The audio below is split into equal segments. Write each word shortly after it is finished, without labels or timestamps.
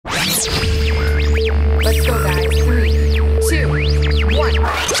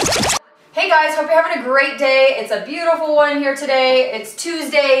guys, hope you're having a great day. It's a beautiful one here today. It's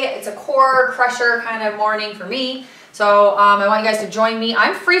Tuesday. It's a core crusher kind of morning for me. So I want you guys to join me.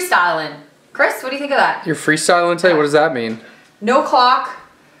 I'm freestyling. Chris, what do you think of that? You're freestyling today? What does that mean? No clock,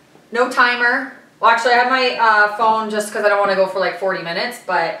 no timer. Well, actually, I have my phone just because I don't want to go for like 40 minutes,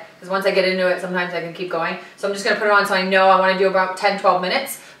 but because once I get into it, sometimes I can keep going. So I'm just going to put it on so I know I want to do about 10, 12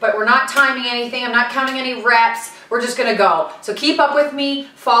 minutes. But we're not timing anything. I'm not counting any reps. We're just going to go. So keep up with me.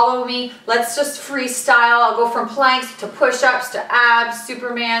 Follow me. Let's just freestyle. I'll go from planks to push-ups to abs,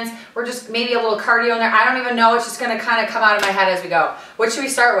 Supermans. We're just maybe a little cardio in there. I don't even know. It's just going to kind of come out of my head as we go. What should we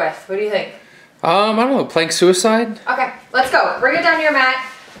start with? What do you think? I don't know. Plank suicide? Okay, let's go. Bring it down to your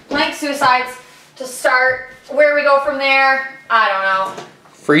mat. Plank suicides to start. Where we go from there, I don't know.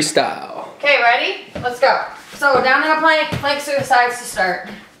 Freestyle. Okay, ready? Let's go. So down in a plank, plank suicides to start.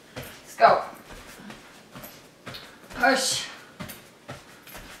 Let's go. Push.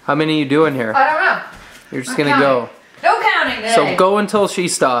 How many are you doing here? I don't know. You're just gonna go. No counting today. So go until she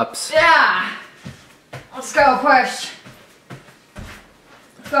stops. Yeah. Let's go, push.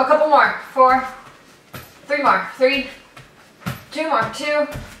 Let's go, a couple more. 4, 3 more. 3, 2 more. 2.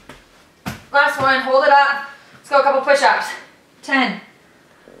 Last one, hold it up. Let's go, a couple push-ups. 10,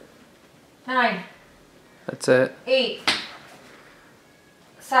 9. That's it. 8,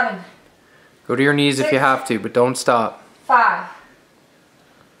 7. Go to your knees 6, if you have to, but don't stop. 5,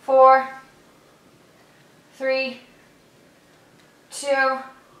 4, 3, 2,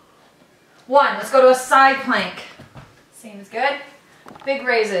 1. Let's go to a side plank. Seems good. Big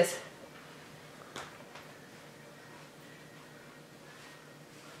raises.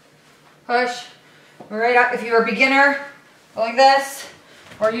 Push. Right up. If you're a beginner, go like this,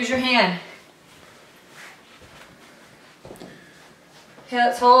 or use your hand. Okay,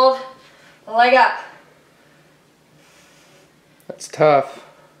 let's hold the leg up. That's tough.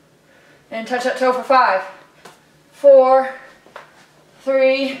 And touch that toe for 5, 4,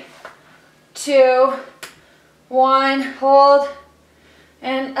 3, 2, 1. Hold.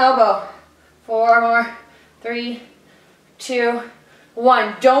 And elbow. 4 more. 3, 2,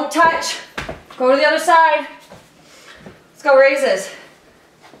 1. Don't touch. Go to the other side. Let's go raises.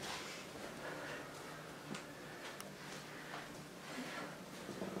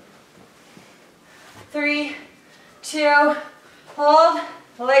 Three, 2, hold,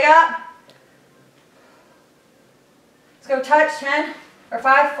 leg up. Let's go touch. 10 or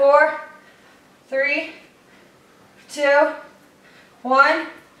 5, 4, 3, 2, 1,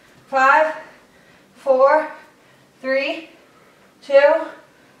 5, 4, 3, 2,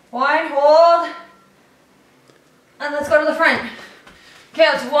 1, hold. And let's go to the front. Okay,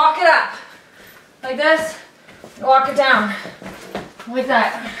 let's walk it up. Like this, walk it down. Like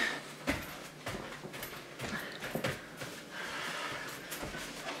that.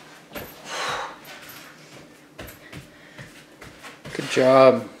 Good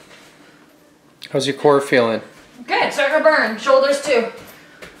job. How's your core feeling? Good, starting to burn. Shoulders too.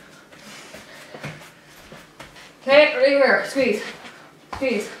 Okay, right here. Squeeze.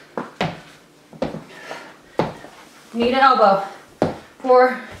 Squeeze. Knee to elbow.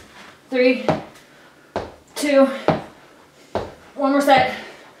 4, 3, 2. One more set.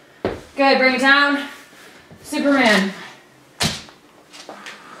 Good, bring it down. Superman.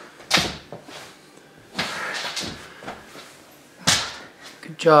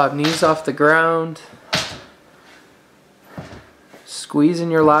 Good job. Knees off the ground.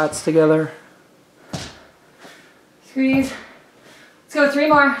 Squeezing your lats together. Squeeze. Let's go 3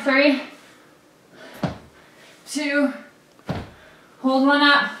 more. 3, 2. Hold one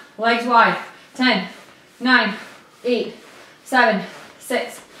up. Legs wide. 10, 9, 8, 7,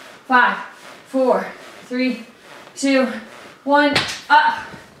 6, 5, 4, 3, 2, 1. Up.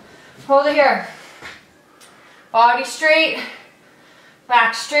 Hold it here. Body straight.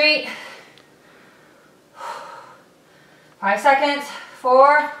 Back straight. 5 seconds.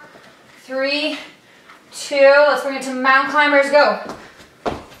 4, 3, 2. Let's bring it to mountain climbers. Go.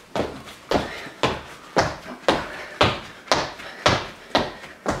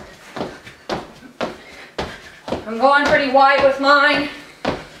 I'm going pretty wide with mine.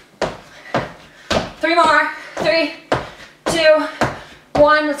 3 more. 3, 2,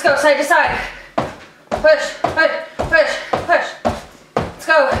 1. Let's go side to side. Push, push, push, push. Let's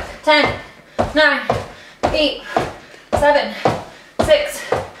go. 10, 9, 8, 7, 6,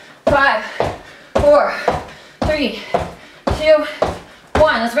 5, 4, 3, 2,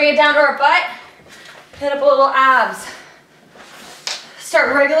 1. Let's bring it down to our butt. Hit up a little abs.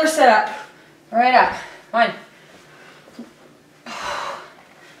 Start regular sit up. Right up. 1.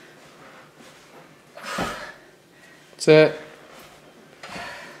 That's it.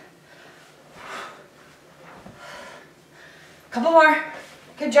 Couple more.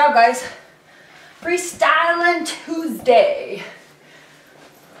 Good job, guys. Freestyling Tuesday.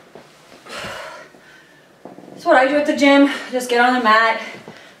 That's what I do at the gym. Just get on the mat.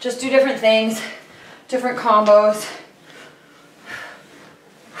 Just do different things. Different combos.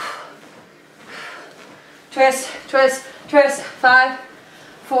 Twist, twist, twist. 5,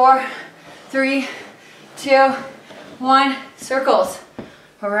 4, 3, 2, 1. Circles.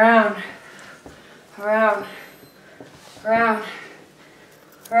 Around. Around. Around.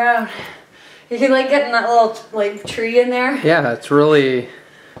 Around. You can like get in that little like tree in there. Yeah, it's really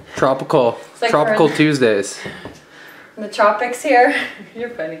tropical. It's like tropical Tuesdays. In the tropics here.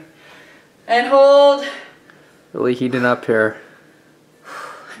 You're funny. And hold. Really heating up here.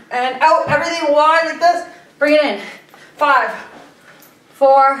 And out. Everything wide like this. Bring it in. 5,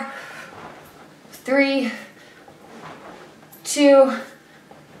 4, 3, 2,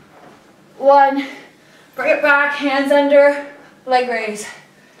 1. Bring it back. Hands under. Leg raise.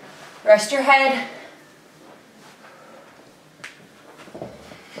 Rest your head.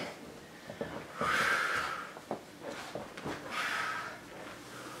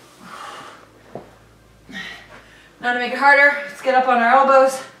 Now to make it harder, let's get up on our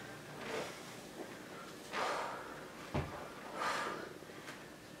elbows.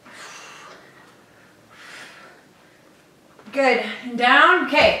 Good. And down.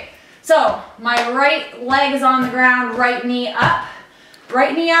 Okay. So my right leg is on the ground, right knee up.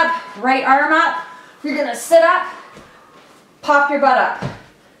 Right knee up, right arm up. You're gonna sit up, pop your butt up,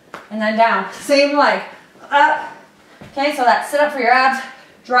 and then down. Same leg, up. Okay, so that sit up for your abs,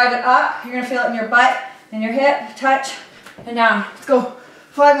 drive it up. You're gonna feel it in your butt and your hip, touch, and down. Let's go.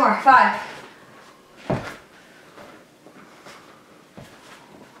 5 more. 5,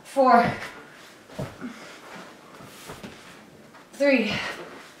 4, 3,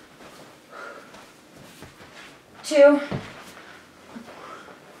 2.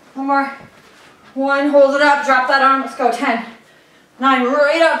 One more. 1, hold it up, drop that arm, let's go. 10, 9,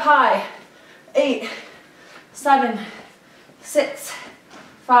 right up high. 8, 7, 6,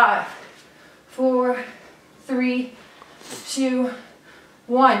 5, 4, 3, 2,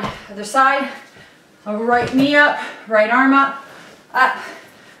 1. Other side. So right knee up, right arm up,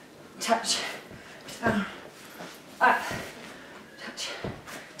 touch, down, up, touch,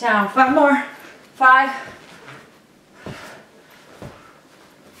 down. 5 more. 5,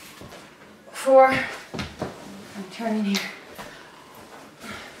 4, I'm turning here.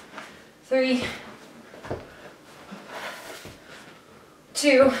 3,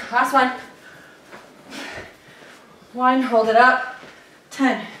 2, last one. 1, hold it up.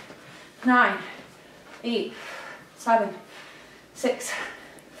 10, 9, 8, 7, 6,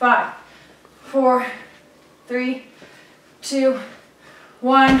 5, 4, 3, 2,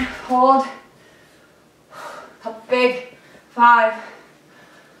 1. Hold. Up big. 5,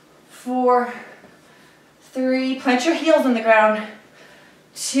 4, 3. Plant your heels in the ground.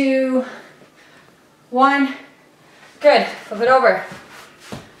 2, 1. Good. Flip it over.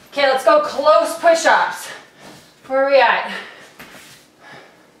 Okay, let's go close push-ups. Where are we at?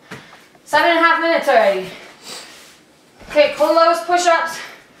 7.5 minutes already. Okay, close push-ups.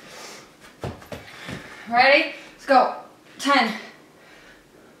 Ready? Let's go. 10,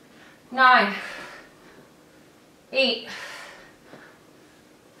 9, 8,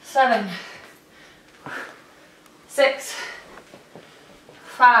 7, 6,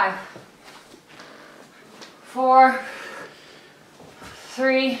 5, 4,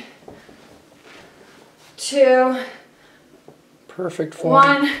 3, 2, Perfect form.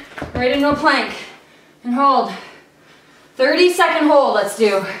 1. Right into a plank. And hold. 30-second hold, let's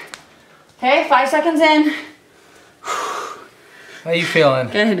do. Okay, 5 seconds in. How you feeling?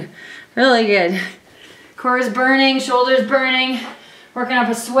 Good. Really good. Core is burning, shoulders burning. Working up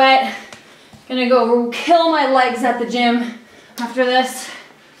a sweat. Gonna go kill my legs at the gym after this.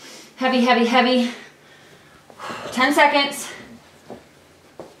 Heavy, heavy, heavy. 10 seconds.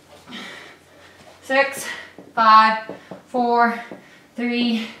 6, 5, 4,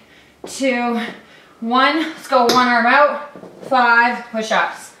 3, 2, 1. Let's go. 1 arm out. 5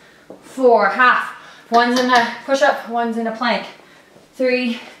 push-ups. 4, half. 1's in a push-up, 1's in a plank.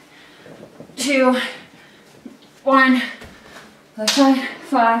 3, 2, 1. Other side.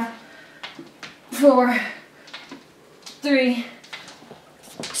 5, 4, 3,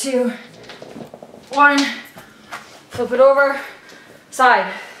 2, 1. Flip it over.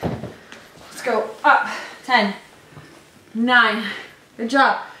 Side. Let's go up. 10, 9. Good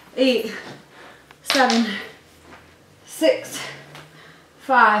job. 8, 7, 6,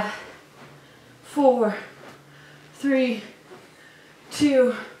 5, 4, 3,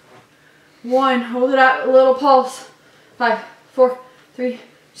 2, 1. Hold it up. A little pulse. 5, 4, 3,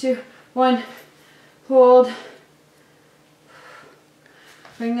 2, 1. Hold.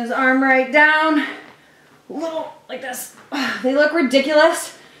 Bring this arm right down. A little like this. They look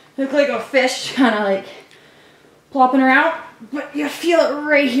ridiculous. They look like a fish, kind of like plopping her out. But you feel it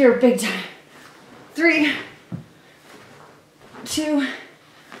right here big time. 3, 2,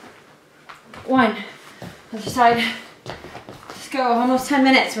 1. Other side. Let's go. Almost 10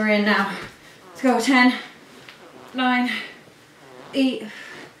 minutes we're in now. Let's go. 10, 9, 8,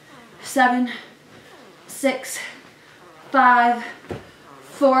 7, 6, 5,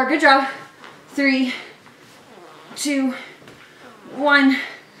 4. Good job. 3, 2, 1.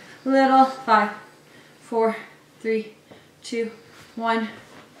 Little. 5, 4, 3, 2, 1.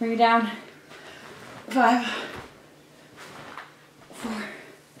 Bring it down. 5, 4,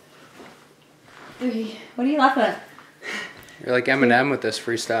 3. What are you laughing at? You're like Eminem with this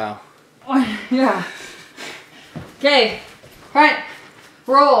freestyle. Oh, yeah. Okay. All right.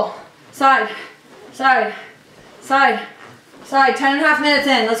 Roll. Side. Side. Side. Side. 10.5 minutes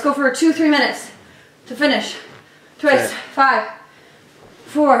in. Let's go for 2-3 minutes to finish. Twist. Okay. 5,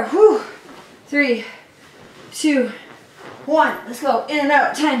 4. Whew. 3, 2, 1. Let's go. In and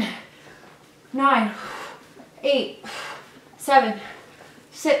out. 10, 9, 8, 7,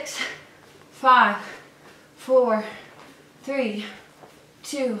 6, 5, 4, 3,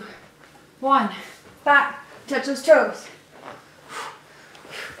 2, 1. Back. Touch those toes.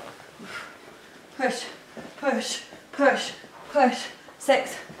 Push, push, push, push.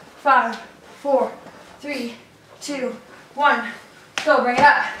 6, 5, 4, 3, 2, 1. Let's go. Bring it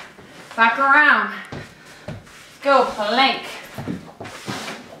up. Back around. Go. Plank.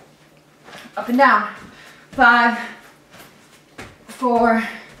 Up and down. 5, 4,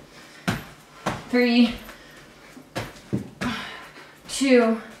 3,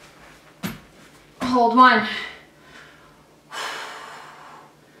 2, hold 1.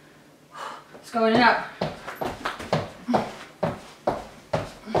 Let's go in and up.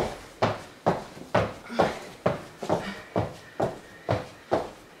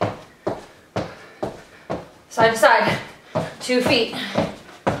 Side to side. 2 feet.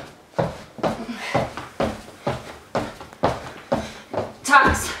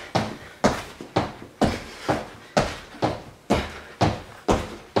 Tucks.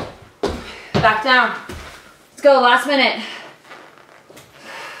 Back down. Let's go, last minute.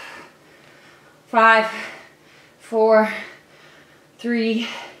 5, 4, 3,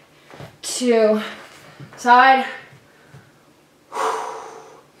 2, side.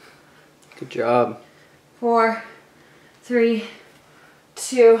 Good job. 4, 3,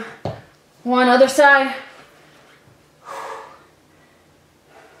 2, 1. Other side.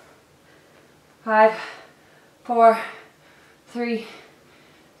 5, 4, 3,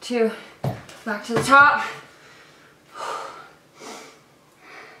 2. Back to the top.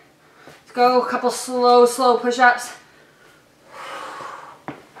 Let's go. A couple slow push-ups.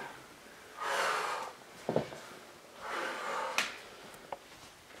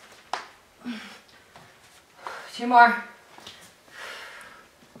 Two more.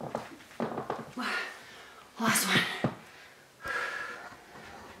 Last one.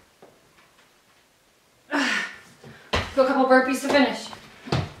 Do a couple burpees to finish.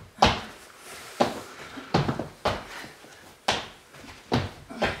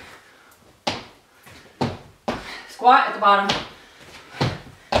 Squat at the bottom.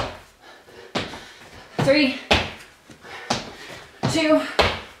 3, 2,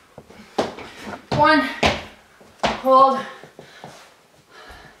 1. Hold.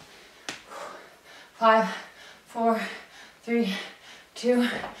 5, 4, 3, 2,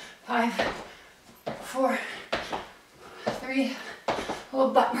 5, 4, 3.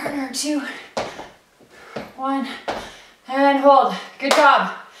 Little butt burner. 2, 1. And hold. Good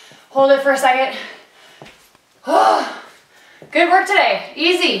job. Hold it for a second. Good work today.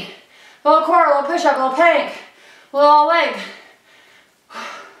 Easy. A little core, a little push-up, a little plank, a little leg.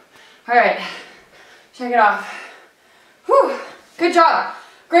 All right. Shake it off. Whew. Good job.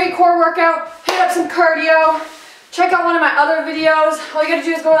 Great core workout. Hit up some cardio. Check out one of my other videos. All you gotta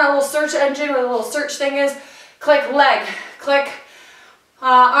do is go on that little search engine where the little search thing is. Click leg. Click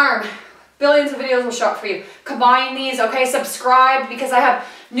arm. Billions of videos will show up for you. Combine these, okay? Subscribe because I have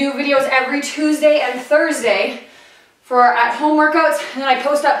new videos every Tuesday and Thursday for at-home workouts. And then I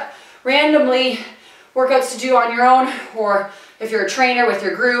post up randomly workouts to do on your own or if you're a trainer with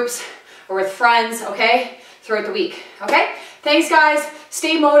your groups or with friends, okay? Throughout the week, okay? Thanks, guys.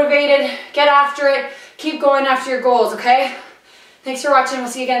 Stay motivated. Get after it. Keep going after your goals, okay? Thanks for watching. We'll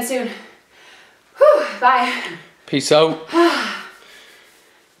see you again soon. Whew, bye. Peace out.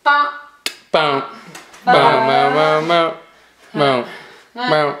 Bye. Boom. Boom. Boom. Boom. Mount.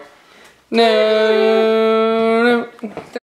 No.